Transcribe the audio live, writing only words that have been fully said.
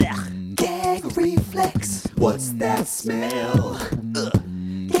reflex. What's that smell?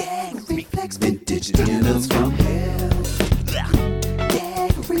 Gag reflex. Vintage dinners from hell.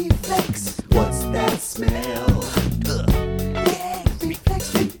 Gag reflex. What's that smell? Gag reflex.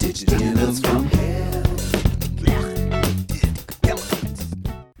 Vintage dinners from hell.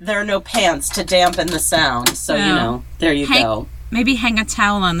 There are no pants to dampen the sound, so, you know, there you go. Maybe hang a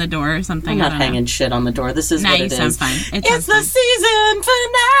towel on the door or something. I'm not hanging shit on the door. This is what it is. No, you sound fine. It's the season finale.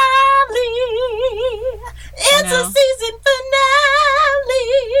 It's a season finale.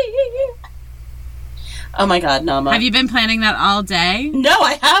 Oh my God, Nama. Have you been planning that all day? No,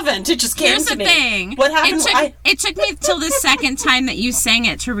 I haven't. It just came to me. Here's the thing. What happened? It took me till the second time that you sang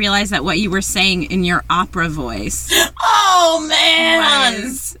it to realize that what you were saying in your opera voice. Oh,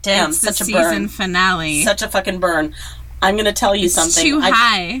 man. Damn, it's such the a burn. Season finale. Such a fucking burn. I'm going to tell you something. Too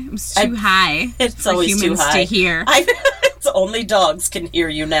high. It's too high. It's always too high. To hear. It's only dogs can hear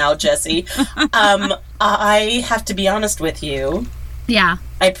you now, Jessie. I have to be honest with you. Yeah.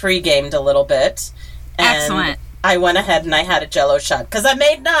 I pre-gamed a little bit. Excellent. I went ahead and I had a Jell-O shot because I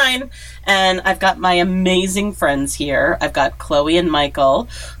made 9, and I've got my amazing friends here. I've got Chloe and Michael.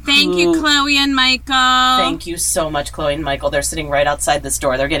 Thank you, Chloe and Michael. Thank you so much, Chloe and Michael. They're sitting right outside this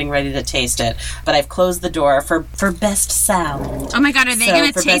door. They're getting ready to taste it, but I've closed the door for best sound. Oh my God, are they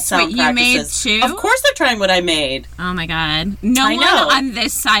going to taste what you made too? Of course, they're trying what I made. Oh my God, no one on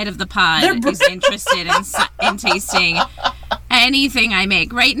this side of the pod is interested in tasting anything I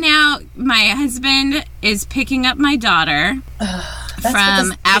make. Right now, my husband is picking up my daughter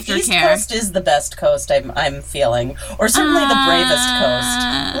from aftercare. The East Coast is the best coast I'm feeling, or certainly the bravest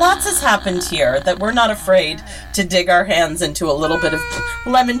coast. Lots has happened here that we're not afraid to dig our hands into a little bit of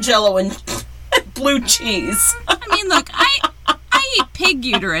lemon Jell-O and blue cheese. I mean, look, I eat pig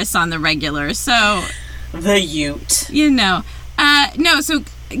uterus on the regular, so... The Ute. You know. No, so...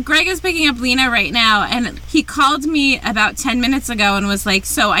 Greg is picking up Lena right now, and he called me about 10 minutes ago and was like,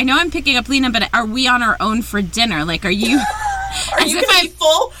 so I know I'm picking up Lena, but are we on our own for dinner? Like, are you... Are you going to be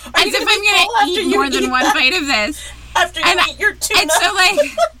full? As if I'm going to eat more than one bite of this. After you eat your tuna. And so, like,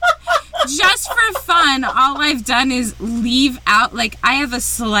 just for fun, all I've done is leave out, like, I have a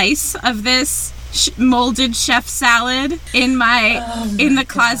slice of this molded chef salad in the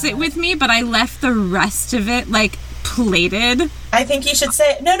closet with me, but I left the rest of it, like, plated. I think you should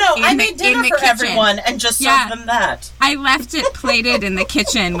say, no, I made dinner for everyone and just served them that. I left it plated in the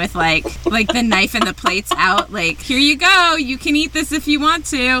kitchen with like the knife and the plates out. Like, here you go. You can eat this if you want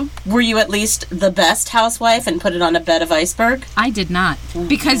to. Were you at least the best housewife and put it on a bed of iceberg? I did not.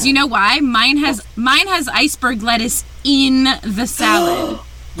 Because you know why? Mine has iceberg lettuce in the salad.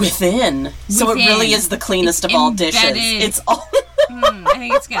 Within. So it really is the cleanest of all dishes. It's all... I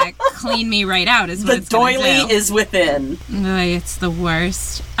think it's going to clean me right out is what it's going to do. The doily is within. It's the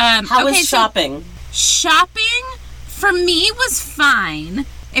worst. How was shopping? Shopping, for me, was fine.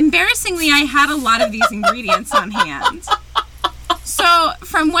 Embarrassingly, I had a lot of these ingredients on hand. So,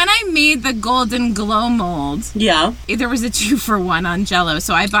 from when I made the Golden Glow mold, there was a 2-for-1 on Jell-O.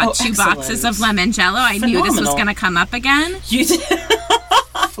 So I bought 2 boxes of lemon Jell-O. I knew this was going to come up again. You did.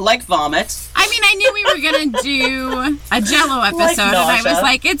 Like vomit. I mean, I knew we were going to do a Jell-O episode, and I was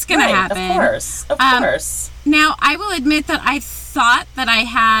like, it's going to happen. Of course. Now, I will admit that I thought that I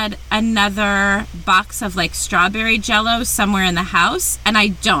had another box of, like, strawberry Jell-O somewhere in the house, and I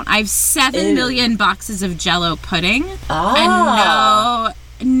don't. I have 7 million boxes of Jell-O pudding, and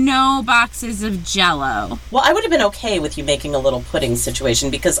no boxes of Jell-O. Well, I would have been okay with you making a little pudding situation,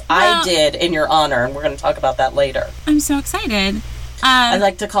 because I did in your honor, and we're going to talk about that later. I'm so excited. I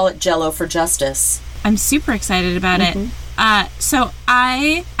like to call it Jell-O for justice. I'm super excited about it. So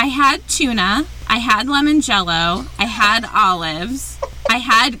I had tuna, I had lemon Jell-O, I had olives, I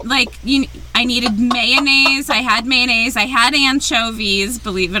had I needed mayonnaise, I had anchovies,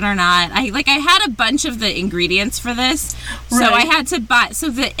 believe it or not. I had a bunch of the ingredients for this. So I had to buy, so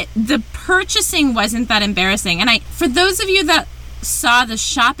the purchasing wasn't that embarrassing. And for those of you that saw the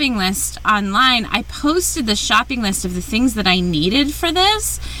shopping list online, I posted the shopping list of the things that I needed for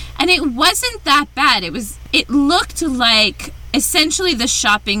this, and it wasn't that bad. It looked like essentially the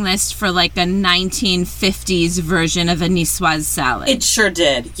shopping list for like a 1950s version of a niçoise salad. It sure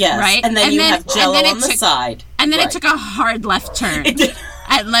did, yes. Right? And then you have Jell-O on the side. And then it took a hard left turn.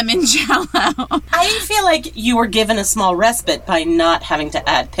 At lemon Jell-O. I feel like you were given a small respite by not having to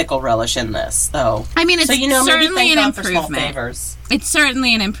add pickle relish in this, though. I mean, it's certainly an improvement. It's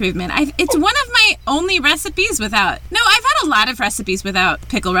certainly an improvement. It's one of my only recipes without... No, I've had a lot of recipes without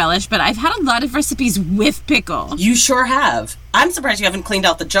pickle relish, but I've had a lot of recipes with pickle. You sure have. I'm surprised you haven't cleaned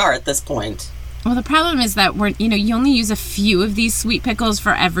out the jar at this point. Well, the problem is that you only use a few of these sweet pickles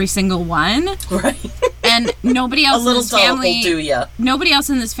for every single one. Right. And nobody else in this family will do ya. Nobody else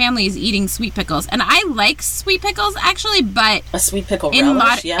in this family is eating sweet pickles. And I like sweet pickles actually, but a sweet pickle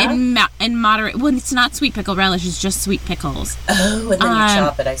relish, in moderate. Well, it's not sweet pickle relish, it's just sweet pickles. Oh, and then you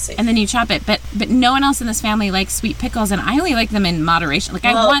chop it, I see. And then you chop it, but no one else in this family likes sweet pickles, and I only like them in moderation. Like,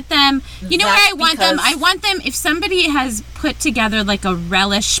 I want them, you know where I want them? I want them if somebody has put together like a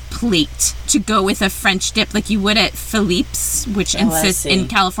relish plate to go with a French dip, like you would at Philippe's, which in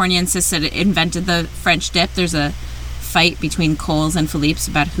California insists that it invented the French dip. There's a fight between Kohl's and Philippe's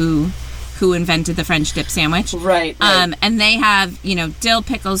about who invented the French dip sandwich. Right. And they have, dill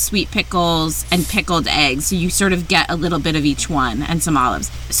pickles, sweet pickles, and pickled eggs. So you sort of get a little bit of each one, and some olives.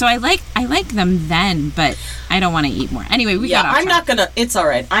 So I like them then, but I don't want to eat more. Anyway, it's all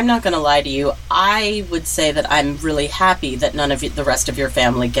right. I'm not gonna lie to you. I would say that I'm really happy that none of the rest of your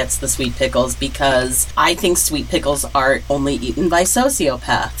family gets the sweet pickles, because I think sweet pickles are only eaten by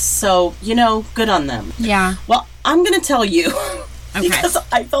sociopaths. So, good on them. Yeah. Well, I'm gonna tell you. Okay. Because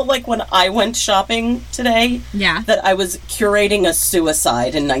I felt like when I went shopping today, that I was curating a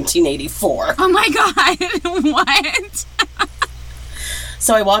suicide in 1984. Oh my God, what?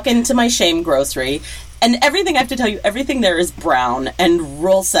 So I walk into my shame grocery, and everything, I have to tell you, everything there is brown and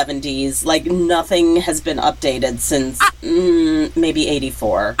rural 70s. Like, nothing has been updated since maybe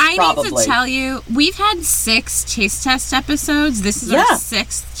 84. Need to tell you, we've had 6 taste test episodes. This is our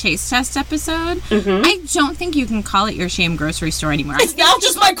 6th taste test episode. Mm-hmm. I don't think you can call it your shame grocery store anymore. It's now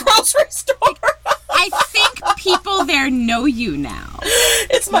just my grocery store. I think people there know you now.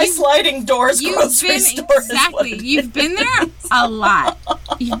 It's my sliding doors grocery store. Exactly. You've been there a lot.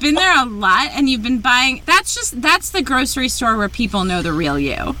 You've been there a lot, and you've been buying. That's the grocery store where people know the real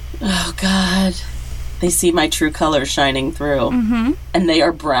you. Oh, God. They see my true colors shining through. Mm-hmm. And they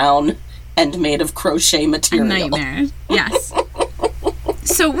are brown and made of crochet material. A nightmare. Yes.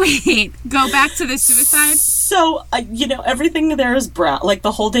 So wait, go back to the suicide? So, everything there is brown. Like,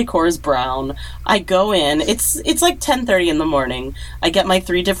 the whole decor is brown. I go in. It's like 10:30 in the morning. I get my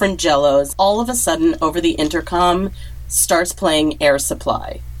 3 different Jellos. All of a sudden, over the intercom, starts playing Air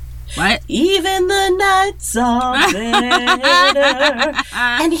Supply. What? Even the nights are better.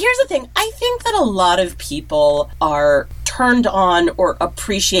 And here's the thing. I think that a lot of people are turned on or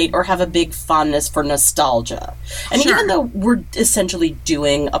appreciate or have a big fondness for nostalgia. And even though we're essentially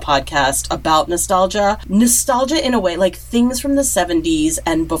doing a podcast about nostalgia in a way, like things from the 70s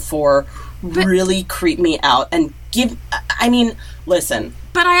and before really creep me out and listen.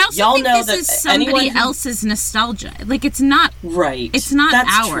 But I also think this is somebody else's nostalgia. Like, it's not... Right. It's not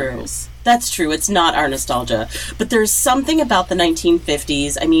ours. True. That's true. It's not our nostalgia. But there's something about the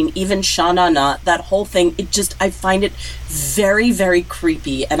 1950s. I mean, even Sha Na Na, that whole thing, I find it very, very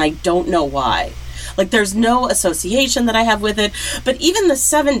creepy, and I don't know why. Like, there's no association that I have with it. But even the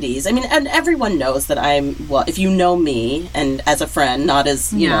 70s, I mean, and everyone knows that if you know me, and as a friend, not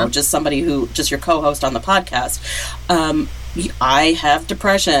as, just somebody just your co-host on the podcast, I have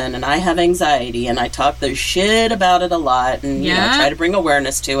depression, and I have anxiety, and I talk the shit about it a lot, and, try to bring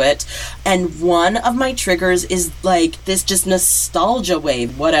awareness to it. And one of my triggers is, like, this just nostalgia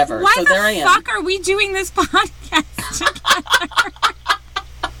wave, whatever. Why so there I am. Why the fuck are we doing this podcast together?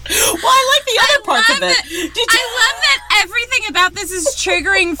 Well, I like the other parts of it. I love that everything about this is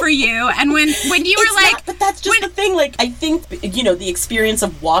triggering for you. And when you were but that's just the thing. Like, I think, the experience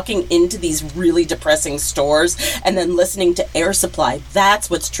of walking into these really depressing stores and then listening to Air Supply, that's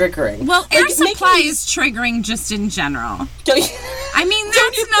what's triggering. Well, Air Supply is triggering just in general. I mean,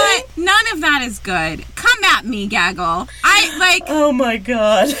 none of that is good. Come at me, Gaggle. Oh my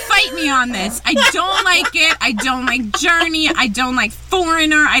God. Fight me on this. I don't like it. I don't like Journey. I don't like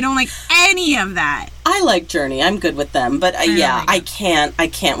Foreigner. I don't like any of that. I like Journey. I'm good with them. But I can't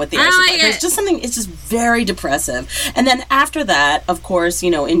with the Air Supply. There's just something, it's just very depressive. And then after that, of course,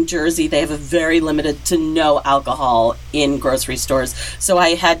 in Jersey, they have a very limited to no alcohol in grocery stores. So I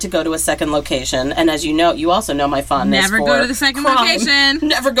had to go to a second location. And as you know, you also know my fondness for Never go to the second location.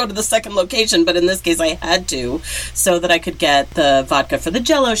 Never go to the second location. But in this case, I had to, so that I could get the vodka for the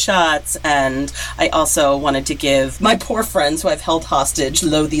Jello shots. And I also wanted to give my poor friends who I've held hostage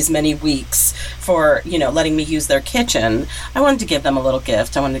these many weeks for, letting me use their kitchen. I wanted to give them a little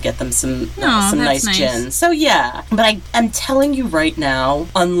gift. I wanted to get them some nice gin. So yeah, but I'm telling you right now,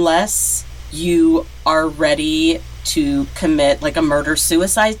 unless you are ready to commit like a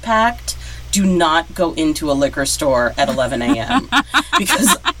murder-suicide pact, do not go into a liquor store at 11 a.m.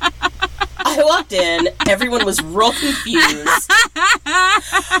 because I I walked in, everyone was real confused.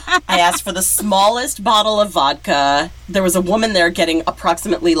 I asked for the smallest bottle of vodka. There was a woman there getting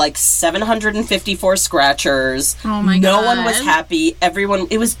approximately like 754 scratchers. Oh my God. No one was happy. Everyone,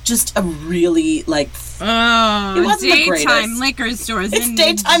 it was just a really like... Oh, it wasn't the daytime greatest. liquor stores It's in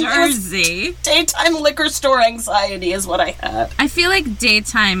daytime- New Jersey. Daytime liquor store anxiety is what I had. I feel like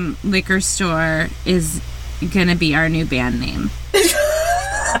daytime liquor store is gonna be our new band name.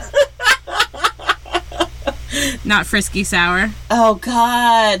 Not Frisky Sour. Oh,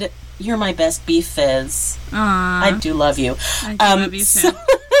 God. You're my best beef fizz. Aw, I do love you. I do love you too.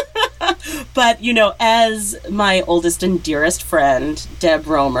 But, you know, as my oldest and dearest friend, Deb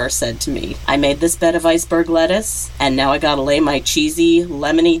Romer, said to me, I made this bed of iceberg lettuce, and now I gotta lay my cheesy,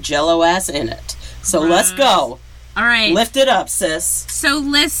 lemony jello ass in it. So let's go. All right. Lift it up, sis. So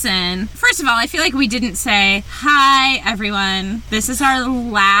listen, first of all, I feel like we didn't say, hi, everyone. This is our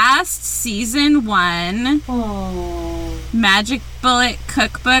last season 1 Magic Bullet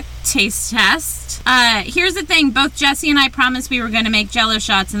Cookbook taste test. Here's the thing. Both Jesse and I promised we were going to make Jell-O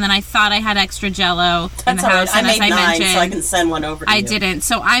shots, and then I thought I had extra Jell-O in the That's all right. house. I And as made I 9, mentioned, so I can send one over to you. I didn't.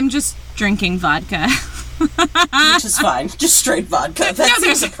 So I'm just drinking vodka. Which is fine. Just straight vodka. That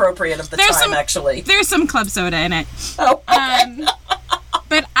seems appropriate of the time, actually. There's some club soda in it. Oh, okay.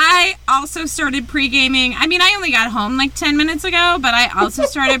 But I also started pre-gaming. I mean, I only got home like 10 minutes ago, but I also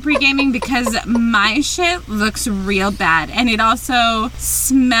started pre-gaming because my shit looks real bad. And it also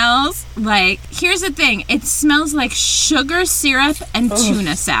smells like, here's the thing, it smells like sugar syrup and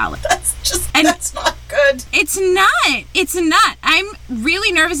tuna salad. That's not good. It's not. I'm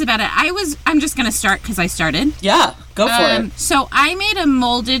really nervous about it. I'm just going to start because I started. Yeah, go for it. So I made a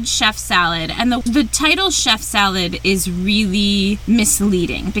molded chef salad, and the title chef salad is really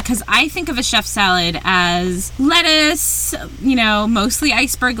misleading because I think of a chef salad as lettuce, you know, mostly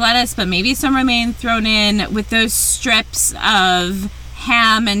iceberg lettuce, but maybe some romaine thrown in with those strips of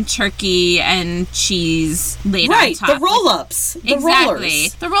ham and turkey and cheese laid on top. Right, the roll-ups. The Exactly.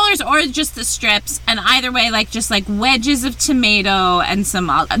 rollers. The rollers or just the strips, and either way, like just like wedges of tomato and some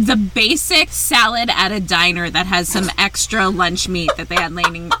the basic salad at a diner that has some extra lunch meat that they had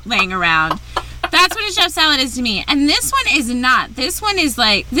laying around. That's what a chef salad is to me. And this one is not. This one is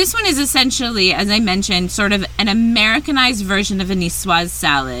essentially, as I mentioned, sort of an Americanized version of a niçoise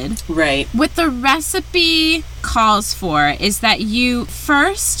salad. Right. What the recipe calls for is that you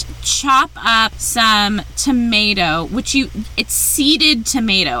first chop up some tomato, it's seeded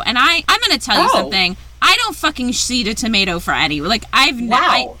tomato. And I'm going to tell you something. I don't fucking seed a tomato for any. Like,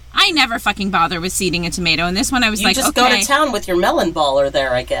 I never fucking bother with seeding a tomato. And this one I was like, okay. You just go to town with your melon baller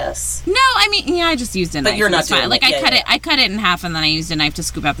there, I guess. No, I mean, yeah, I just used a knife. But you're not doing it. Like, I cut it in half and then I used a knife to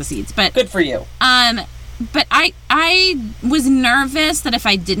scoop out the seeds. But good for you. But I was nervous that if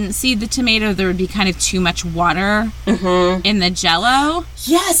I didn't seed the tomato, there would be kind of too much water in the Jell-O.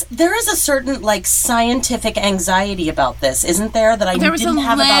 Yes, there is a certain, like, scientific anxiety about this, isn't there? That I didn't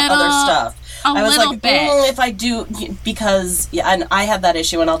have about other stuff. I was like, if I do, because, and I had that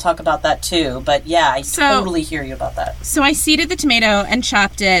issue, and I'll talk about that too. But yeah, I totally hear you about that. So I seeded the tomato and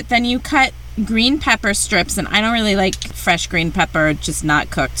chopped it. Then you cut green pepper strips, and I don't really like fresh green pepper, just not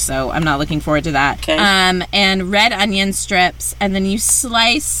cooked, so I'm not looking forward to that. Okay. And red onion strips, and then you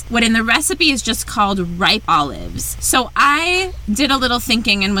slice what in the recipe is just called ripe olives. So I did a little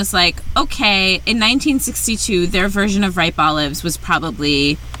thinking and was like, okay, in 1962, their version of ripe olives was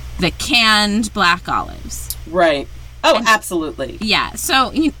probably the canned black olives. Right. Oh, absolutely. Yeah.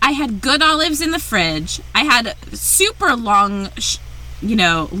 So I had good olives in the fridge. I had super long,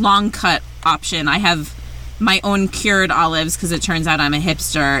 long cut option. I have my own cured olives because it turns out I'm a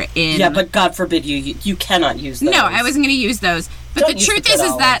hipster. Yeah, but God forbid you cannot use those. No, I wasn't going to use those. But the truth is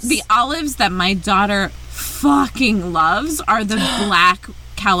that the olives that my daughter fucking loves are the black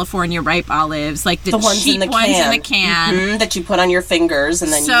California ripe olives, like the ones cheap in the ones in the can that you put on your fingers,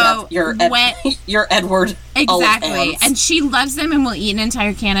 and then you have your Edward exactly. And she loves them and will eat an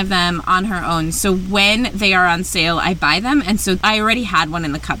entire can of them on her own. So when they are on sale, I buy them, and so I already had one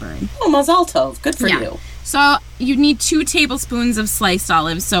in the cupboard. Oh, Mazal Tov, good for you. So you need 2 tablespoons of sliced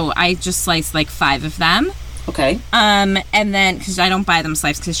olives. So I just sliced like 5 of them. Okay. And then because I don't buy them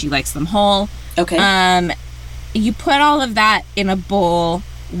sliced because she likes them whole. Okay. You put all of that in a bowl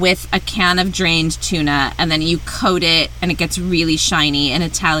with a can of drained tuna, and then you coat it, and it gets really shiny in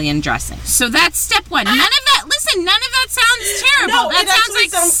Italian dressing. So that's step 1. None of that sounds terrible. No, that sounds like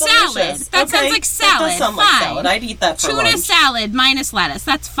salad. Delicious. That sounds like salad. That does sound like salad. I'd eat that for tuna lunch. salad minus lettuce.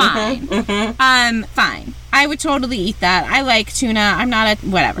 That's fine. Fine. I would totally eat that. I like tuna. I'm not a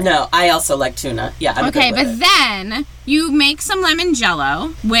whatever. No, I also like tuna. Yeah, I'm okay, good but with it. then you make some lemon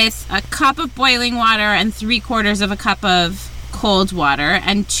jello with a cup of boiling water and 3/4 of a cup of cold water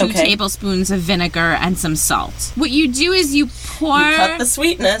and 2 tablespoons of vinegar and some salt. What you do is you pour... You cut the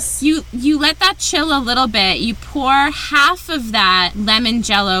sweetness. You let that chill a little bit. You pour half of that lemon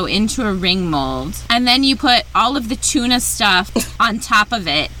jello into a ring mold, and then you put all of the tuna stuff on top of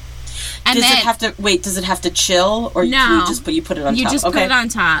it. And does then, it have to wait? Does it have to chill, or no, you just put it on top? You just put it on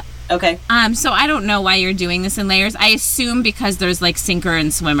top. Okay. So I don't know why you're doing this in layers. I assume because there's like sinker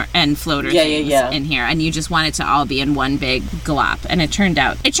and swimmer and floater things in here, and you just want it to all be in one big glop. And it turned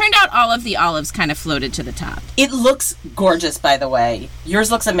out all of the olives kind of floated to the top. It looks gorgeous, by the way.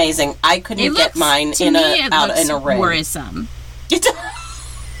 Yours looks amazing. I couldn't get mine in a ring. Worrisome. It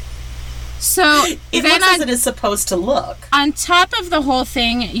So it looks as it is supposed to look. On top of the whole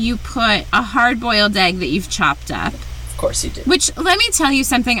thing, you put a hard-boiled egg that you've chopped up. Of course you did. Which, let me tell you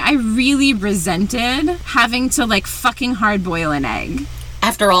something, I really resented having to, like, fucking hard-boil an egg.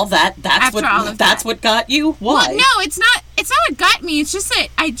 After all that, that's what got you? Why? Well, no, it's not what got me. It's just that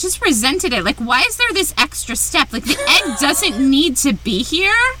I just resented it. Like, why is there this extra step? Like, the egg doesn't need to be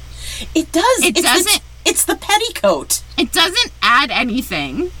here. It does. It doesn't. It's the petticoat. It doesn't add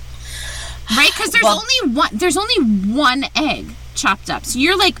anything. Right? Because there's only one egg chopped up. So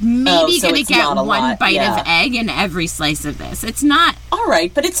you're like maybe going to get one bite of egg in every slice of this. It's not... All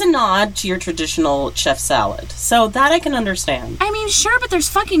right, but it's a nod to your traditional chef salad. So that I can understand. I mean, sure, but there's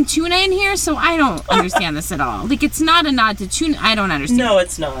fucking tuna in here, so I don't understand this at all. Like, it's not a nod to tuna. I don't understand. No,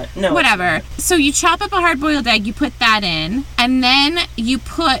 it's not. No. Whatever. So you chop up a hard-boiled egg, you put that in, and then you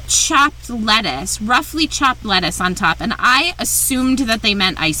put roughly chopped lettuce on top. And I assumed that they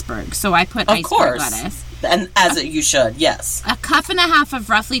meant iceberg, so I put iceberg lettuce. And you should, yes. A cup and a half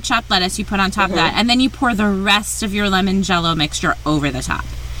of roughly chopped lettuce you put on top of that, and then you pour the rest of your lemon jello mixture over the top.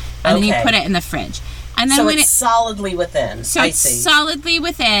 And then you put it in the fridge. And then so it's solidly within. So it's solidly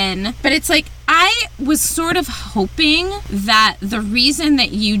within. But it's like, I was sort of hoping that the reason that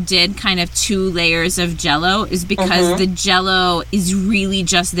you did kind of 2 layers of jello is because the jello is really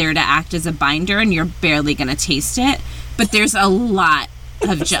just there to act as a binder and you're barely going to taste it. But there's a lot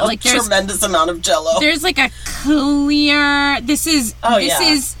of jello. Like there's tremendous amount of jello. There's like a clear... This is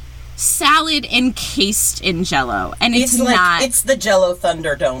salad encased in jello, and it's not. It's the Jello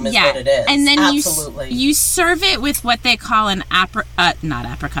Thunderdome, is what it is. And then absolutely you serve it with what they call an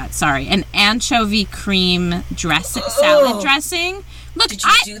anchovy cream salad dressing. Look, did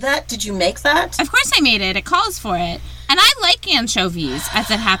you do that? Did you make that? Of course I made it. It calls for it. And I like anchovies, as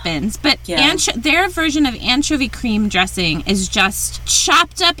it happens, but their version of anchovy cream dressing is just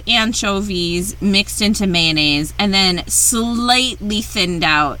chopped up anchovies mixed into mayonnaise and then slightly thinned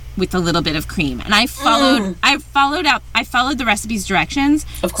out with a little bit of cream. And I followed the recipe's directions.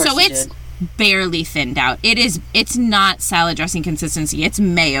 Of course, so it's barely thinned out. It's not salad dressing consistency. It's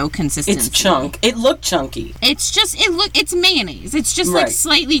mayo consistency. It's chunk. It looked chunky. It's mayonnaise. It's just like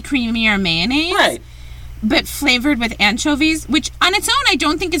slightly creamier mayonnaise. Right. But flavored with anchovies, which on its own I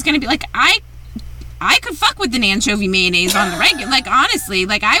don't think is going to be like I could fuck with an anchovy mayonnaise on the regular. Like honestly,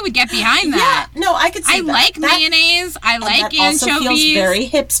 like I would get behind that. Yeah, no, I could see that. I like mayonnaise. I like anchovies. Also feels very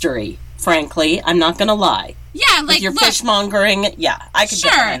hipstery. Frankly, I'm not going to lie. Yeah, like with your fishmongering, I could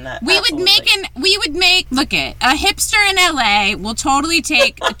get behind that. We would make look at a hipster in LA will totally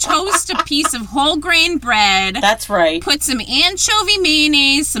toast a piece of whole grain bread. That's right. Put some anchovy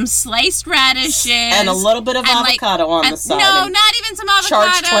mayonnaise, some sliced radishes, and a little bit of avocado on the side. No, not even some avocado.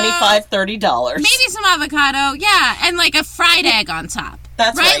 Charge $25-$30. Maybe some avocado, and like a fried egg on top.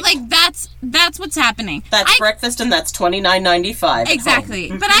 That's right. Like that's what's happening. That's breakfast, and that's $29.95. Exactly.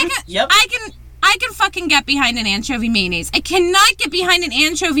 But I can fucking get behind an anchovy mayonnaise. I cannot get behind an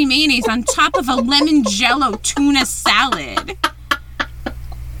anchovy mayonnaise on top of a lemon jello tuna salad.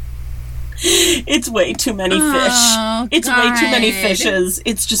 It's way too many fish. It's way too many fishes.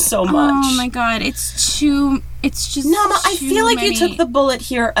 It's just so much. Oh my god, it's just Nama, I feel like you took the bullet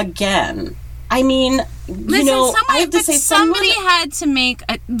here again. I mean, I have to say somebody had to make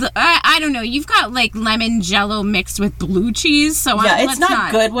I don't know. You've got like lemon jello mixed with blue cheese, so it's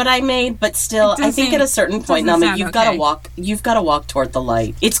not good what I made, but still, I think at a certain point, Nama, you've got to walk. You've got to walk toward the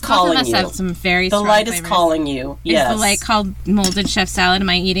light. It's calling you. Both of us have some very the strong light flavors. Is calling you. Yes. Is the light called molded chef salad? Am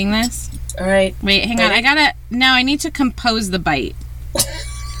I eating this? All right. Wait, hang on. I need to compose the bite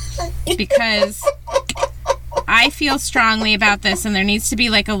because I feel strongly about this, and there needs to be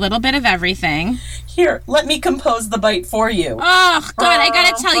like a little bit of everything. Here, let me compose the bite for you. Oh God, I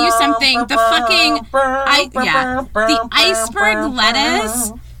gotta tell you something. The iceberg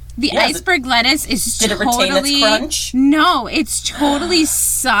lettuce The Yeah, iceberg lettuce is did it totally... retain its crunch? No, it's totally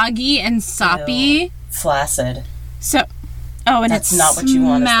soggy and soppy. Ew. Flaccid. So... Oh, and That's it not what you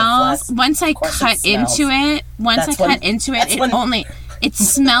want, is the smells... flaccid. Once I Of course cut it smells. into it, That's when- it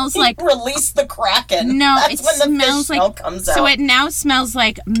smells like... Release the Kraken. No, That's it when the smells fish smell like... comes So out. it now smells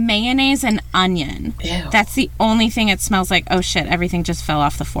like mayonnaise and onion. Ew. That's the only thing it smells like. Oh shit, everything just fell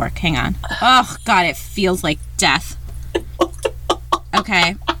off the fork. Hang on. Oh god, it feels like death.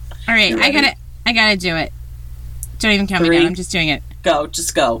 Okay. All right, I gotta do it. Don't even count me 3. down. I'm just doing it. Go,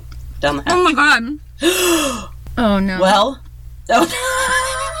 just go. Down the hatch. Oh my god. Oh no. Well,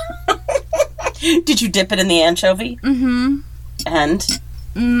 did you dip it in the anchovy? Mm-hmm. And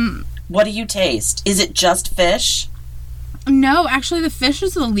what do you taste? Is it just fish? No, actually the fish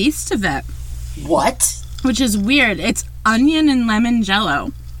is the least of it, What? which is weird. It's onion and lemon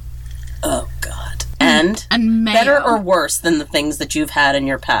jello. Oh, God. And mayo. better or worse than the things that you've had in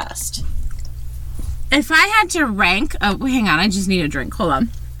your past? If I had to rank... Oh, hang on. I just need a drink. Hold on.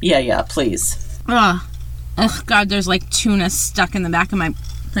 Yeah, please. Ugh. Oh, God, there's like tuna stuck in the back of my...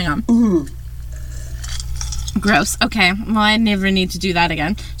 Hang on. Gross. Okay. Well, I never need to do that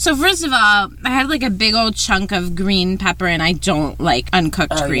again. So, first of all, I had like a big old chunk of green pepper, and I don't like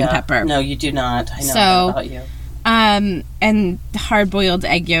uncooked green pepper. No, you do not. I know So- that about you. And hard-boiled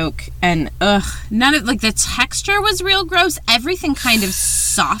egg yolk, and none of, like, the texture was real gross. Everything kind of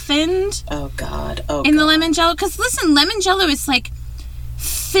softened Oh, God. Oh, in the God. lemon jello. Because, listen, lemon jello is, like,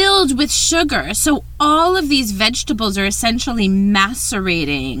 filled with sugar. So all of these vegetables are essentially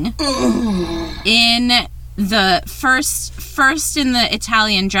macerating in the first in the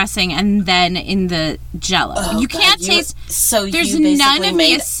Italian dressing and then in the jello. Oh, you God, can't taste... So there's you basically none of the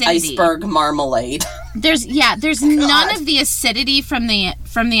made acidity. iceberg marmalade. There's none of the acidity from the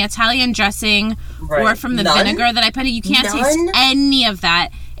Italian dressing or Right. from the None? vinegar that I put in. You can't taste None? any of that.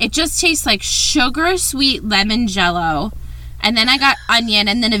 It just tastes like sugar sweet lemon jello. And then I got onion,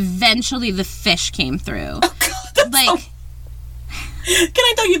 and then eventually the fish came through. Oh, God, that's Like, Can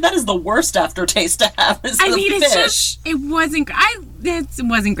I tell you, that is the worst aftertaste to have, is the it's fish. just, it wasn't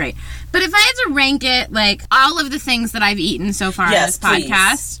great. But if I had to rank it, like, all of the things that I've eaten so far Yes, on this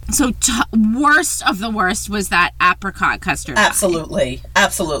podcast, so worst of the worst was that apricot custard pie. Absolutely.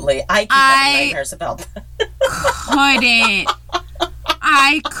 I keep having nightmares about that.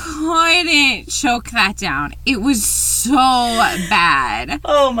 I couldn't choke that down. It was so bad.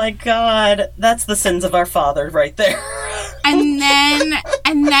 Oh, my God. That's the sins of our father right there. And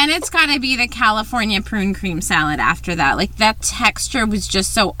then it's got to be the California prune cream salad after that. Like, that texture was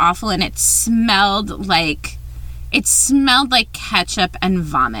just so awful, and it smelled like ketchup and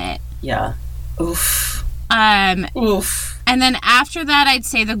vomit. Yeah. Oof. Oof. And then after that, I'd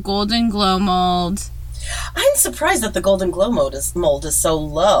say the Golden Glow mold. I'm surprised that the Golden Glow mold is so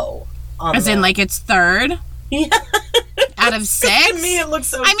low. As in, like, it's third? Yeah. Out of 6? To me, it looks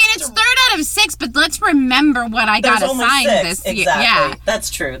so... I mean, it's third out of 6, but let's remember what I got There's only assigned 6. this year. Exactly. Yeah.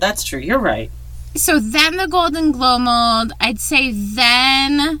 That's true. You're right. So then the Golden Glow mold, I'd say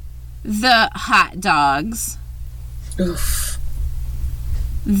then the hot dogs. Oof.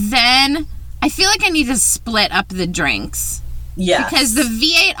 Then I feel like I need to split up the drinks. Yeah. Because the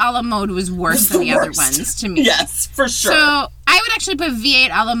V8 a la mode was worse than the other worst. ones to me. Yes, for sure. So I would actually put V8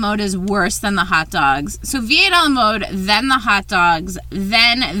 a la mode as worse than the hot dogs. So V8 a la mode, then the hot dogs,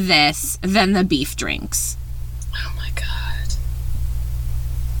 then this, then the beef drinks. Oh my God.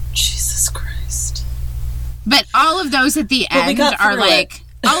 Jesus Christ. But all of those at the But we end got are through like,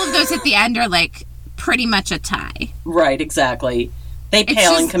 it. all of those at the end are like pretty much a tie. Right, exactly. They It's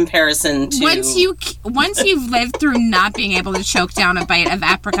pale in just- comparison to... Once you've lived through not being able to choke down a bite of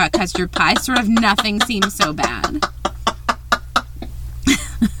apricot custard pie, sort of nothing seems so bad.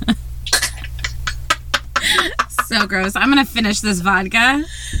 So gross. I'm gonna finish this vodka.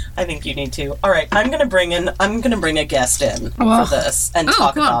 I think you need to. All right, I'm gonna bring a guest in Oh. for this and Oh,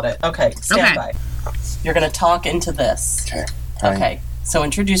 talk cool. about it. Okay, stand Okay. by. You're gonna talk into this. Okay. Hi. Okay. So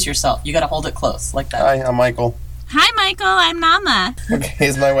introduce yourself. You gotta hold it close, like that. Hi, I'm Michael. Hi, Michael. I'm Nama. Okay,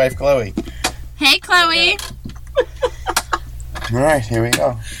 here's my wife, Chloe. Hey, Chloe. All right, here we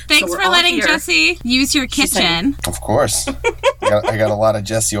go. Thanks we're for all letting here. Jesse use your She's saying- kitchen. Of course. I got a lot of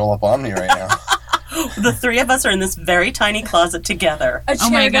Jesse all up on me right now. The three of us are in this very tiny closet together. A chair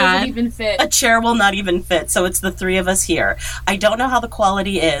my God. doesn't even fit. A chair will not even fit, so it's the three of us here. I don't know how the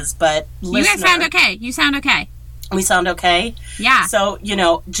quality is, but You guys sound okay. You sound okay. We sound okay? Yeah. So,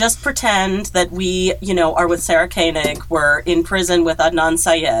 just pretend that we, are with Sarah Koenig. We're in prison with Adnan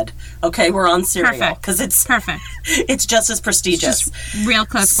Syed. Okay, we're on Serial. Perfect. Because Perfect. it's just as prestigious. Just real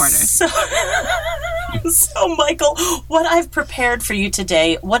close quarters. So, So, Michael, what I've prepared for you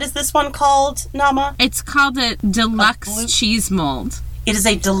today, what is this one called, Nama? It's called a deluxe cheese mold. It is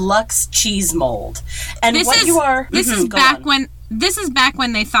a deluxe cheese mold. And This what is you are... this Mhm, is go back on. when this is back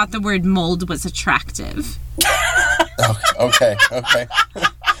when they thought the word mold was attractive. Okay.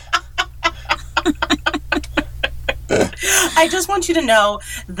 I just want you to know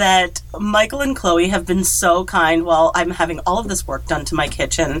that Michael and Chloe have been so kind while I'm having all of this work done to my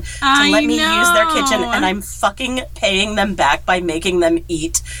kitchen to let me use their kitchen, and I'm fucking paying them back by making them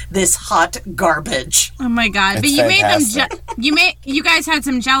eat this hot garbage. Oh my god! It's But you fantastic. you guys had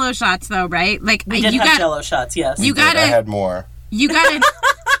some Jello shots though, right? Like We did you have got Jello shots, yes. you I gotta had more. you gotta.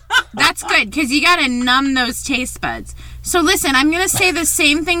 That's good because you gotta numb those taste buds. So listen, I'm gonna say the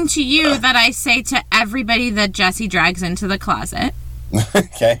same thing to you that I say to everybody that Jesse drags into the closet.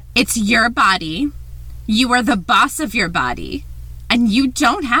 Okay. It's your body. You are the boss of your body, and you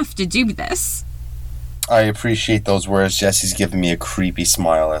don't have to do this. I appreciate those words. Jesse's giving me a creepy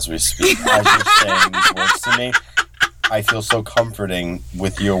smile as we speak. As you're saying these words to me, I feel so comforting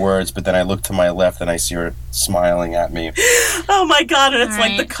with your words, but then I look to my left and I see her smiling at me. Oh my god, and it's All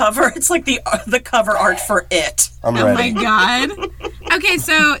like the right. cover. It's like the cover art for It. I'm Oh ready. my god. Okay,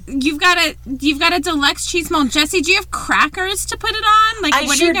 so you've got a deluxe cheese mold. Jesse, do you have crackers to put it on? Like I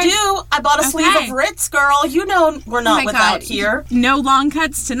what sure are you guys... do. I bought a sleeve Okay. of Ritz, girl. You know we're Oh not my without God. here. No long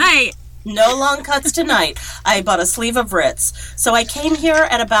cuts tonight. No long cuts tonight. I bought a sleeve of Ritz. So I came here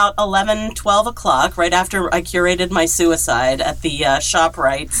at about 11, 12 o'clock, right after I curated my suicide at the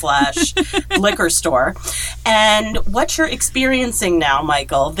ShopRite / liquor store. And what you're experiencing now,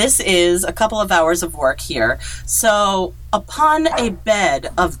 Michael, this is a couple of hours of work here. So upon a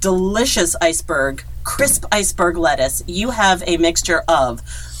bed of delicious crisp iceberg lettuce, you have a mixture of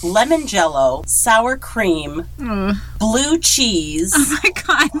lemon jello, sour cream, blue cheese, Oh my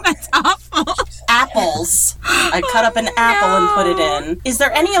god, that's awful. apples. I cut up an apple and put it in. Is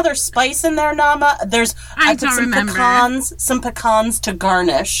there any other spice in there, Nama? I put don't some remember. some pecans to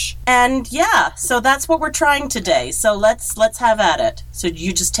garnish. And yeah, so that's what we're trying today. So let's have at it. So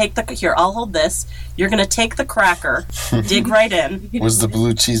you just take here, I'll hold this. You're going to take the cracker, dig right in. Was the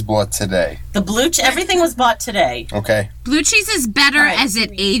blue cheese bought today? Everything was bought today. Okay. Blue cheese is better All right. as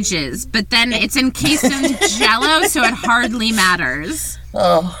it ages, but then it's encased in Jello, so it hardly matters.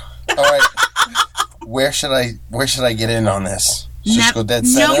 Oh, all right. Where should I get in on this? Just go dead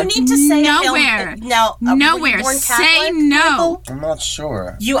center? You need to say Nowhere. Now, were you Nowhere. born Say Catholic, no. Michael? I'm not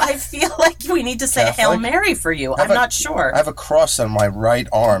sure. I feel like we need to say a Hail Catholic? Mary for you. I'm not sure. I have a cross on my right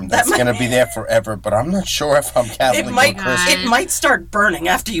arm that's might- going to be there forever, but I'm not sure if I'm Catholic It might or Christian. it might start burning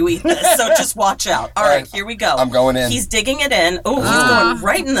after you eat this, so just watch out. All right, here we go. I'm going in. He's digging it in. Oh, he's going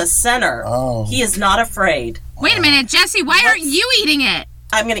right in the center. Oh. He is not afraid. Wait a minute, Jesse, why aren't you eating it?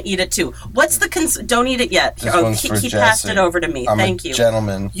 I'm going to eat it too. What's the don't eat it yet. This one's for he Jesse. passed it over to me. I'm Thank a you.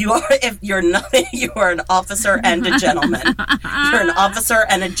 gentleman. You are you are an officer and a gentleman. You're an officer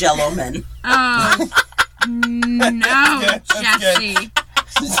and a jello-man. Oh, no, That's good. Jesse.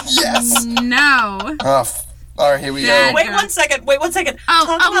 Yes. No. Oh, all right, here we Good. go. Wait 1 second. Wait 1 second. Oh,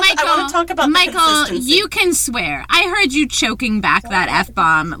 Michael. I want to talk about the Michael, consistency. you can swear. I heard you choking back that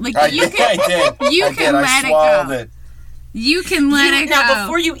F-bomb. Like, you I can, did. you I can did. I let it swallowed go. it. You can let it go. Now,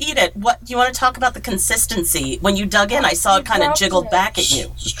 before you eat it, what do you want to talk about the consistency? When you dug in, I saw it kind of jiggled back at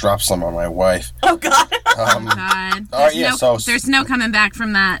you. Just drop some on my wife. Oh God! God. All right, yeah, so- There's no coming back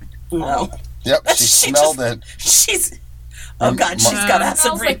from that. No, Yep, she smelled it. she's. Oh God, she's got acid.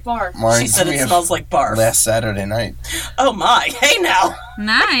 Smells like barf. She Reminds said me it of smells like barf. last Saturday night. Oh my! Hey now,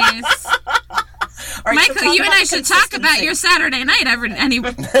 Nice. All right, so Michael, talk you and about I the should talk about consistency. your Saturday night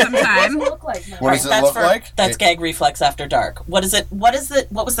sometime. Look like my What does it That's look for- like? That's It- gag reflex after dark. What is it?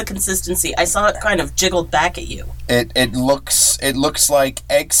 What was the consistency? I saw it kind of jiggled back at you. It looks like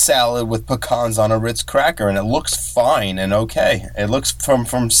egg salad with pecans on a Ritz cracker, and it looks fine and okay. It looks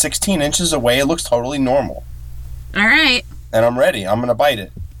from 16 inches away. It looks totally normal, All right. and I'm ready. I'm gonna bite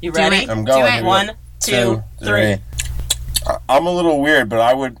it. You Do ready? it. I'm going. Do it. Here we go. 1, 2, 3. I'm a little weird, but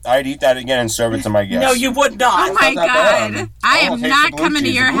I'd eat that again and serve it to my guests. No, you would Oh not. my not bad. God. I I am don't taste not the blue coming to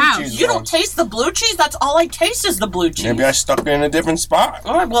cheese. your The blue house. cheese- You don't taste the blue cheese? That's all I taste is the blue cheese. Maybe I stuck it in a different spot.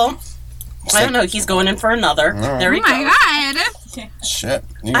 All right, well, I don't know. He's going in for another. There Oh he my goes. God. Shit.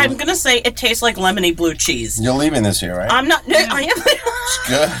 I'm going to say it tastes like lemony blue cheese. You're leaving this here, right? I'm not. I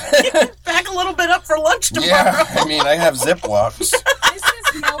Good. am back a little bit up for lunch tomorrow. Yeah, I mean, I have Ziplocs.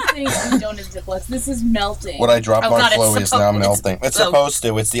 This is melting. We don't have Ziplocs. This is melting. What I dropped Oh, on God, it's Chloe is now supposed- melting. It's oh. supposed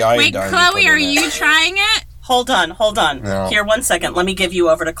to. It's the iodine. Wait, you Chloe, put are in it. you trying it? Hold on. No. Here, 1 second. Let me give you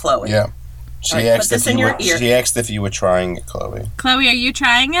over to Chloe. Yeah. She All right, put asked this if in you your were. ear. She asked if you were trying it, Chloe. Chloe, are you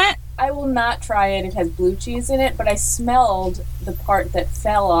trying it? I will not try it. It has blue cheese in it, but I smelled the part that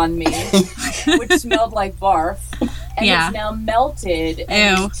fell on me, which smelled like barf. And it's now melted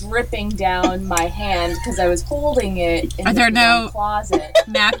and it's dripping down my hand because I was holding it in the closet.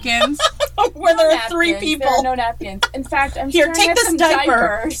 Napkins? Where there are 3 people. There are no napkins. In fact, I'm here. Take this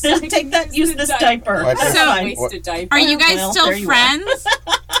diaper. Take that. Use this diaper. Waste a diaper. Are you guys still friends?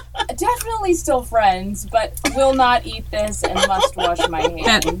 Definitely still friends, but will not eat this and must wash my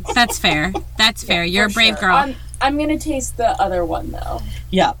hands. That's fair. That's fair. You're a brave girl. I'm gonna taste the other one though.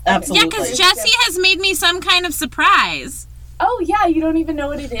 Yeah, absolutely. Yeah, because Jessie has made me some kind of surprise. Oh yeah, you don't even know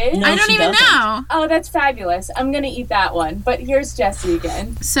what it is? No, I don't even know. Oh, that's fabulous. I'm gonna eat that one. But here's Jessie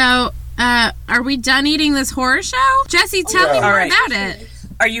again. So, are we done eating this horror show? Jessie, tell me more about it.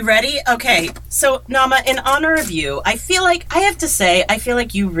 Are you ready? Okay. So, Nama, in honor of you, I feel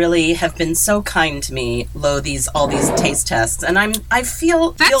like you really have been so kind to me, all these taste tests, and I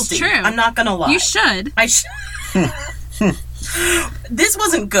feel That's guilty. True. I'm not gonna lie. You should. I should. This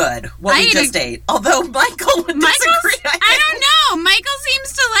wasn't good, what we just ate. Although Michael would disagree. I don't know. Michael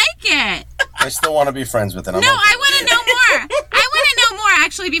seems to like it. I still want to be friends with it. I want to know more. I want to know more,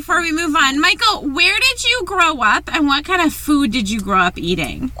 actually, before we move on. Michael, where did you grow up, and what kind of food did you grow up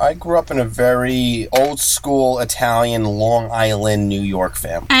eating? I grew up in a very old-school Italian, Long Island, New York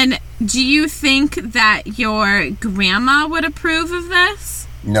family. And do you think that your grandma would approve of this?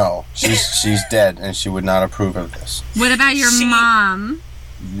 No, she's dead, and she would not approve of this. What about your mom?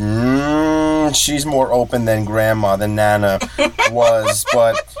 She's more open than Nana was,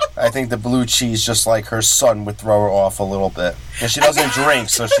 but I think the blue cheese, just like her son, would throw her off a little bit. And she doesn't drink,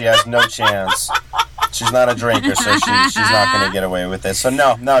 so she has no chance. She's not a drinker, so she's not going to get away with it. So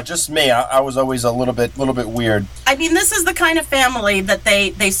no, just me. I was always a little bit weird. I mean, this is the kind of family that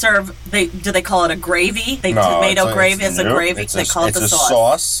they serve. Do they call it a gravy? Tomato gravy is a gravy. They call it the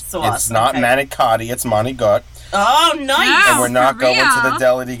sauce. It's not manicotti. It's manigot. Oh, nice! And we're not going to the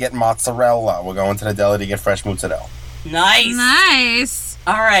deli to get mozzarella. We're going to the deli to get fresh mozzarella. Nice.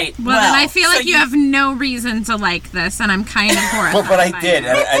 All right. Well, then I feel like you have no reason to like this, and I'm kind of horrified. But I did.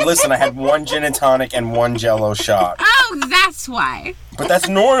 And listen, I had 1 gin and tonic and 1 Jell-O shot. Oh, that's why. But that's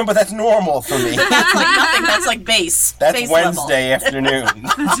normal. But that's normal for me. That's like nothing. That's like base. That's base Wednesday afternoon.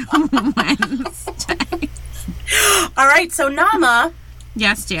 Wednesday. All right. So Nama.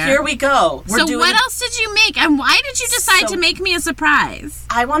 Yes, dear. Here we go. What else did you make, and why did you decide to make me a surprise?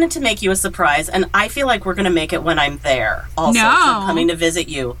 I wanted to make you a surprise, and I feel like we're going to make it when I'm there. Also, so I'm coming to visit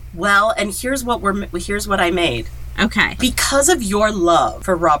you. Well, and here's what I made. Okay. Because of your love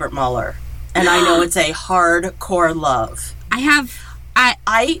for Robert Mueller, and I know it's a hardcore love.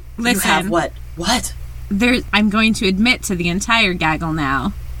 Listen. You have what? What? I'm going to admit to the entire gaggle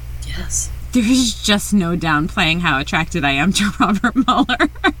now. Yes. There is just no downplaying how attracted I am to Robert Mueller.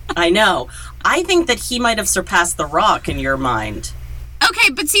 I know. I think that he might have surpassed The Rock in your mind. Okay,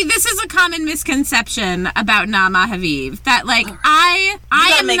 but see, this is a common misconception about Nama Haviv. That, like, I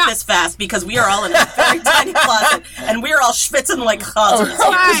gotta make this fast because we are all in a very tiny closet and we're all schwitzing like chazos.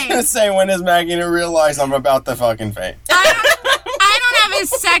 I was gonna say, when is Maggie to realize I'm about to fucking faint? I don't have a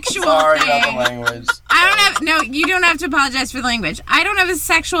sexual Sorry thing. about the language. You don't have to apologize for the language. I don't have a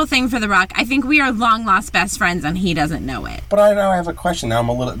sexual thing for The Rock. I think we are long lost best friends and he doesn't know it. But I have a question now. I'm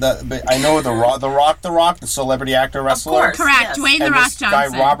a little. But I know the Rock, the celebrity actor wrestler. Of course, correct, yes. Dwayne The Rock Johnson. Guy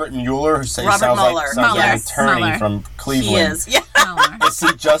Robert Mueller, who sounds like an attorney from Cleveland. He is. Yeah. Is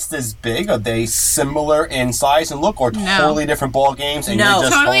he just as big? Are they similar in size and look, or totally different ball games? And no, you're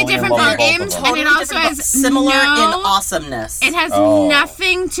just totally different ball games, and it also has similar in awesomeness. It has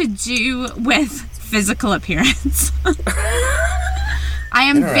nothing to do with physical appearance. I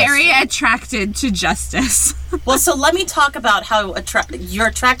am very attracted to Justice. Well, so let me talk about how you're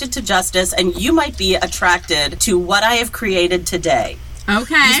attracted to Justice, and you might be attracted to what I have created today.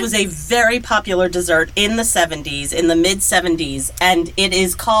 Okay. This was a very popular dessert in the 70s, in the mid-70s, and it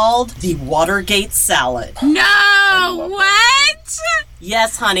is called the Watergate salad. No! What?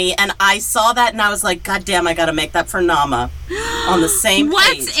 Yes, honey, and I saw that and I was like, God damn, I gotta make that for Nama on the same page.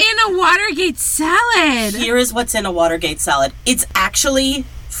 What's in a Watergate salad? Here is what's in a Watergate salad. It's actually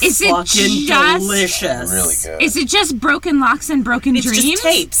fucking delicious. Really good. Is it just broken locks and broken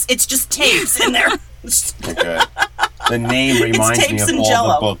dreams? It's just tapes in there. Okay. The name reminds me of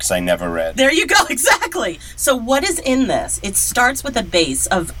all the books I never read. There you go, exactly. So what is in this? It starts with a base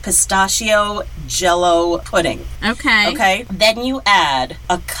of pistachio Jell-O pudding. Okay. Okay. Then you add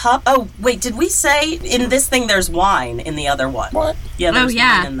a cup. Oh, wait, did we say in this thing there's wine in the other one? What? Yeah, there's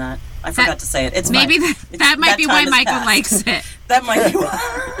wine in that. I forgot to say it. It's maybe that might be why Michael likes it. That might be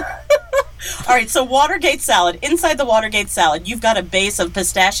why. All right, so Watergate salad. Inside the Watergate salad, you've got a base of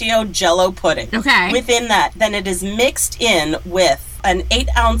pistachio Jell-O pudding. Okay. Within that, then it is mixed in with an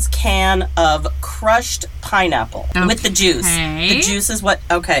 8-ounce can of crushed pineapple with the juice. The juice is what...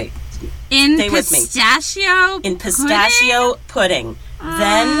 Okay. Stay with me. In pistachio pudding.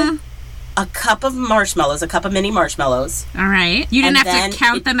 Then a cup of marshmallows, a cup of mini marshmallows. All right. You didn't have to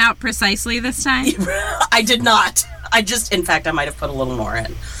count them out precisely this time? I did not. In fact, I might have put a little more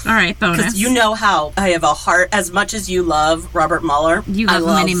in. All right, bonus. Because you know how I have a heart, as much as you love Robert Mueller. You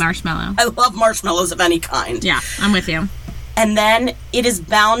love mini marshmallow. I love marshmallows of any kind. Yeah, I'm with you. And then it is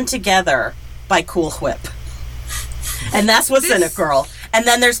bound together by Cool Whip. And that's what's in it, girl. And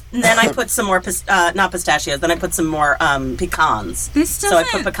then I put some more, not pistachios, then I put some more pecans. So I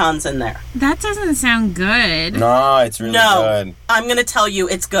put pecans in there. That doesn't sound good. No, it's really good. I'm going to tell you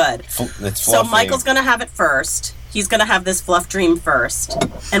it's good. It's fluffy. So Michael's going to have it first. He's going to have this Fluff Dream first.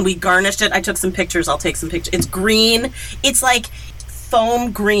 And we garnished it. I took some pictures. I'll take some pictures. It's green. It's like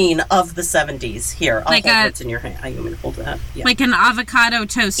foam green of the 70s. Here, I'll hold what's in your hand. I'm going to hold that. Yeah. Like an avocado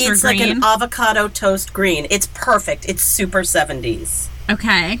toaster green? It's like an avocado toast green. It's perfect. It's super 70s.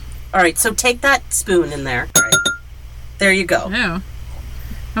 Okay. All right, so take that spoon in there. All right. There you go. Oh.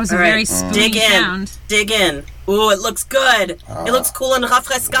 That was a very spoony sound. Dig in. Ooh, it looks good. It looks cool and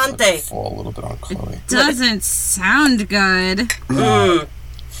refrescante. Fall a little bit on Chloe. It doesn't sound good.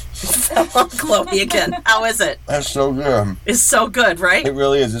 Fell on Chloe again. How is it? That's so good. It's so good, right? It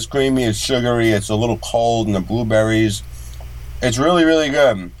really is. It's creamy. It's sugary. It's a little cold, and the blueberries. It's really, really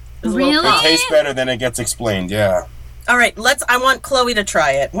good. Really? It tastes better than it gets explained. Yeah. All right, I want Chloe to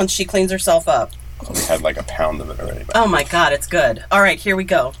try it once she cleans herself up. Chloe had like a pound of it already. Oh my God, it's good. All right, here we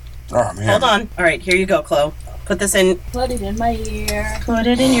go. Oh man. Hold on. All right, here you go, Chloe. Put this in. Put it in my ear. Put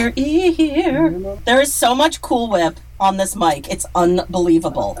it in your ear. There is so much Cool Whip on this mic. It's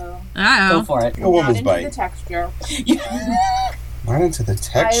unbelievable. Go for it. A woman's bite. The texture. Not into the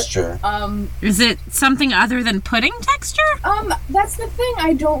texture. Is it something other than pudding texture? That's the thing.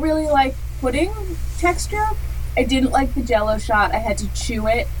 I don't really like pudding texture. I didn't like the Jell-O shot. I had to chew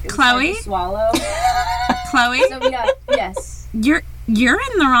it. It was hard to swallow. Chloe? So yeah, yes. You're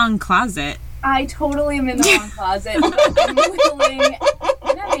in the wrong closet. I totally am in the wrong closet. I'm willing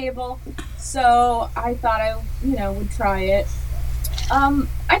and I'm able. So I thought I, would try it.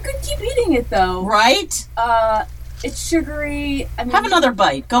 I could keep eating it though. Right? It's sugary. Have another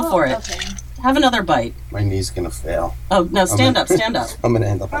bite. Go for it. Okay. Have another bite. My knee's gonna fail. Oh no! Stand up. I'm gonna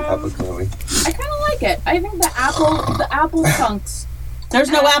end up on top of Chloe. I kind of like it. I think the apple chunks.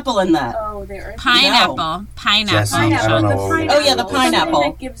 There's no apple in that. Oh, there is pineapple. No. Pineapple. Jesse, I don't know what Oh yeah, the pineapple.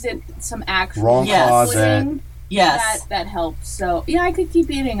 That gives it some actual wrong closet. Yes, that helps. So yeah, I could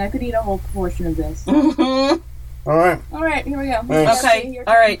keep eating. I could eat a whole portion of this. Mm-hmm. All right, here we go. Thanks. Okay,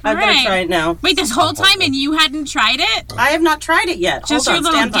 all right. I'm gonna try it now. Wait, this whole time and you hadn't tried it? I have not tried it yet. Just Hold your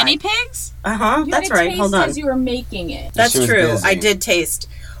on, little guinea pigs? That's right. Hold on. As you were making it. That's true. I did taste.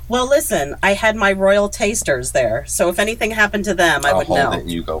 Well, listen, I had my royal tasters there, so if anything happened to them, I would know. I'll hold it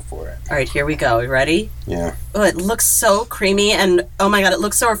and you go for it. All right, here we go. You ready? Yeah. Oh, it looks so creamy, and oh my God, it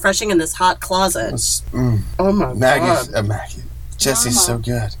looks so refreshing in this hot closet. Oh my God. Maggie. Jesse's so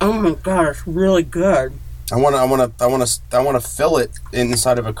good. Oh my God, it's really good. I want to fill it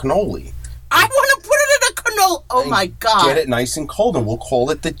inside of a cannoli. I want to put it in a cannoli. Oh my God. Get it nice and cold, and we'll call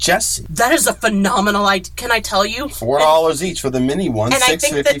it the Jessie. That is a phenomenal idea. Can I tell you? $4 each for the mini one,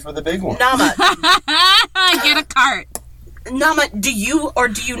 $6.50 for the big one. Nama. Get a cart. Nama, do you or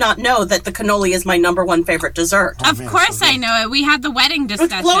do you not know that the cannoli is my number one favorite dessert? Of course I know it. We had the wedding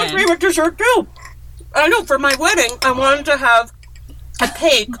discussion. It's Chloe's favorite dessert too. I know, for my wedding, I wanted to have a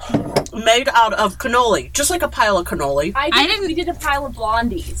cake made out of cannoli, just like a pile of cannoli. We did a pile of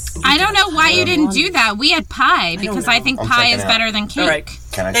blondies. I don't know why you didn't do that. We had pie because I think pie is better than cake. All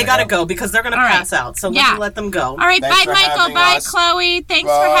right. They gotta go because they're gonna pass out. So let me let them go. All right, bye, Michael. Bye, Chloe. Thanks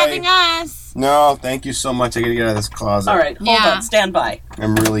for having us. No, thank you so much. I gotta get out of this closet. All right, hold on. Stand by.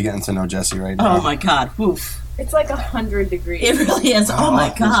 I'm really getting to know Jessie right now. Oh my God. Woof. It's like 100 degrees. It really is. Oh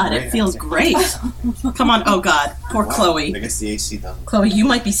my God, it feels great. Come on. Oh God, poor Chloe. I guess the AC doesn't. Chloe, you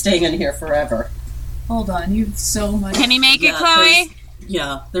might be staying in here forever. Hold on, you have so much. Can you make it, Chloe?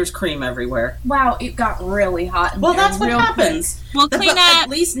 Yeah, there's cream everywhere. Wow, it got really hot. Well, that's what happens. We'll clean up. At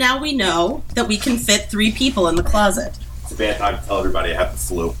least now we know that we can fit 3 people in the closet. It's a bad time to tell everybody I have the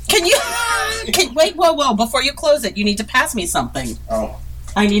flu. Can you? Wait, whoa! Before you close it, you need to pass me something. Oh.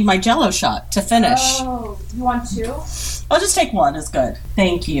 I need my Jell-O shot to finish. Oh, you want 2? I'll just take 1. Is good.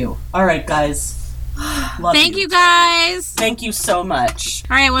 Thank you. All right, guys. Thank you guys. Thank you so much.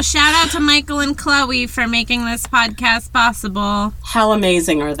 All right, well, shout out to Michael and Chloe for making this podcast possible. How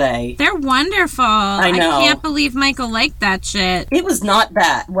amazing are they? They're wonderful. I know. I can't believe Michael liked that shit. It was not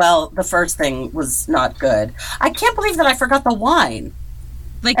bad. Well, the first thing was not good. I can't believe that I forgot the wine.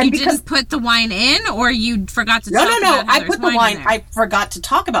 Like, and you didn't put the wine in, or you forgot to talk about how I put the wine. I forgot to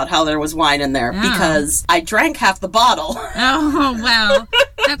talk about how there was wine in there because I drank half the bottle. Oh, well.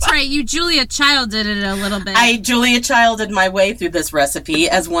 That's right. You Julia Childed it a little bit. I Julia Childed my way through this recipe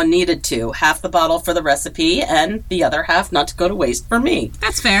as one needed to. Half the bottle for the recipe and the other half not to go to waste for me.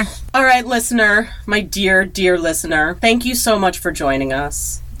 That's fair. All right, listener, my dear, dear listener, thank you so much for joining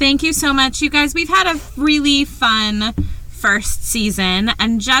us. Thank you so much, you guys. We've had a really fun first season,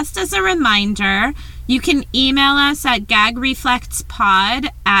 and just as a reminder, you can email us at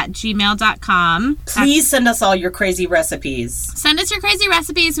gagreflexpod@gmail.com. Please send us all your crazy recipes. Send us your crazy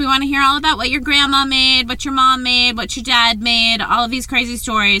recipes. We want to hear all about what your grandma made, what your mom made, what your dad made, all of these crazy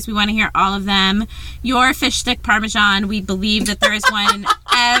stories. We want to hear all of them. Your fish stick parmesan, we believe that there is one in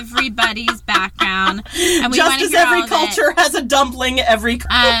everybody's background. And we just want to as hear every all culture has a dumpling, every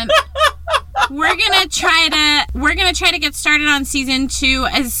we're gonna try to get started on season 2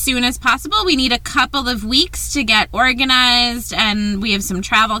 as soon as possible. We need a couple of weeks to get organized, and we have some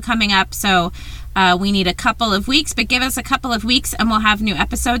travel coming up, so we need a couple of weeks, but give us a couple of weeks and we'll have new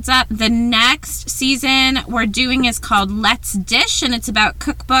episodes up. The next season we're doing is called Let's Dish, and it's about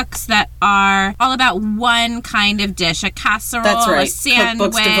cookbooks that are all about one kind of dish, a casserole, That's right. a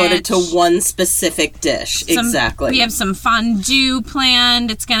sandwich. Cookbooks devoted to one specific dish. Exactly. We have some fondue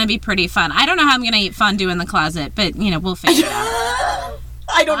planned. It's going to be pretty fun. I don't know how I'm going to eat fondue in the closet, but, we'll figure it out.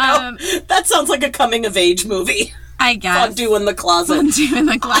 I don't know. That sounds like a coming-of-age movie. I guess. Fondue in the closet. Fondue in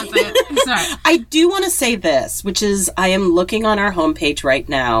the closet. Sorry. I do want to say this, which is I am looking on our homepage right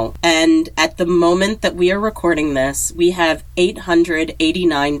now, and at the moment that we are recording this, we have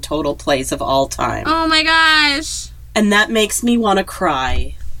 889 total plays of all time. Oh my gosh. And that makes me want to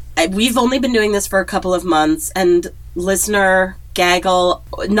cry. We've only been doing this for a couple of months, and listener, Gaggle,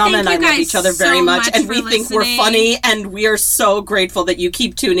 Nama and I love each other very much, and we think we're funny, and we are so grateful that you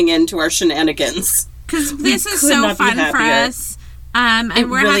keep tuning in to our shenanigans. Because this is so fun for us, and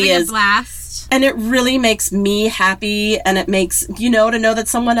we're really having a blast. And it really makes me happy, and it makes, to know that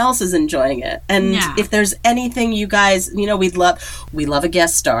someone else is enjoying it. And if there's anything you guys, we love a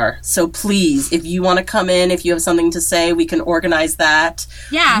guest star. So please, if you want to come in, if you have something to say, we can organize that.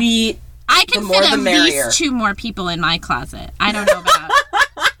 Yeah. I can fit at least 2 more people in my closet. I don't know about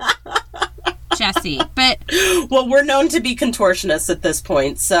Jesse, but well, we're known to be contortionists at this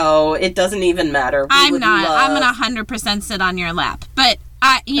point, so it doesn't even matter. I'm not. I'm gonna 100% sit on your lap, but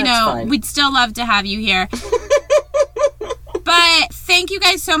we'd still love to have you here. But thank you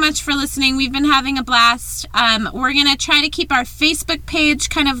guys so much for listening. We've been having a blast. We're going to try to keep our Facebook page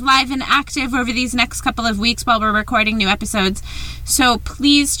kind of live and active over these next couple of weeks while we're recording new episodes. So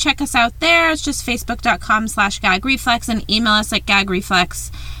please check us out there. It's just facebook.com/gagreflex, and email us at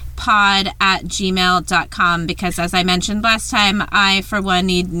gagreflexpod@gmail.com, because as I mentioned last time, I, for one,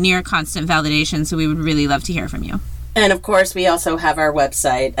 need near constant validation, so we would really love to hear from you. And, of course, we also have our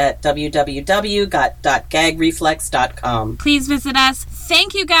website at www.gagreflex.com. Please visit us.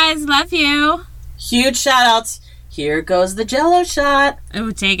 Thank you, guys. Love you. Huge shout-outs. Here goes the Jell-O shot.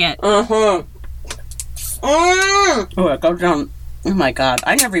 Oh, take it. Oh, it goes down. Oh, my God.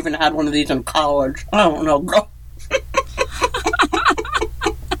 I never even had one of these in college. I don't know, girl.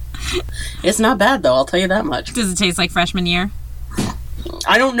 It's not bad, though. I'll tell you that much. Does it taste like freshman year?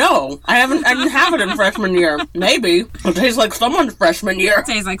 I don't know. I didn't have it in freshman year. Maybe. It tastes like someone's freshman year. It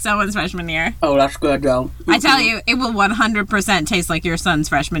tastes like someone's freshman year. Oh, that's good, though. I tell you, it will 100% taste like your son's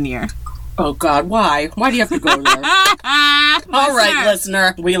freshman year. Oh, God, why? Why do you have to go there? All right,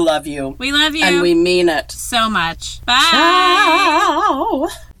 listener. We love you. We love you. And we mean it. So much. Bye. Ciao.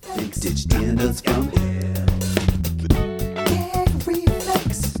 Vintage dinners from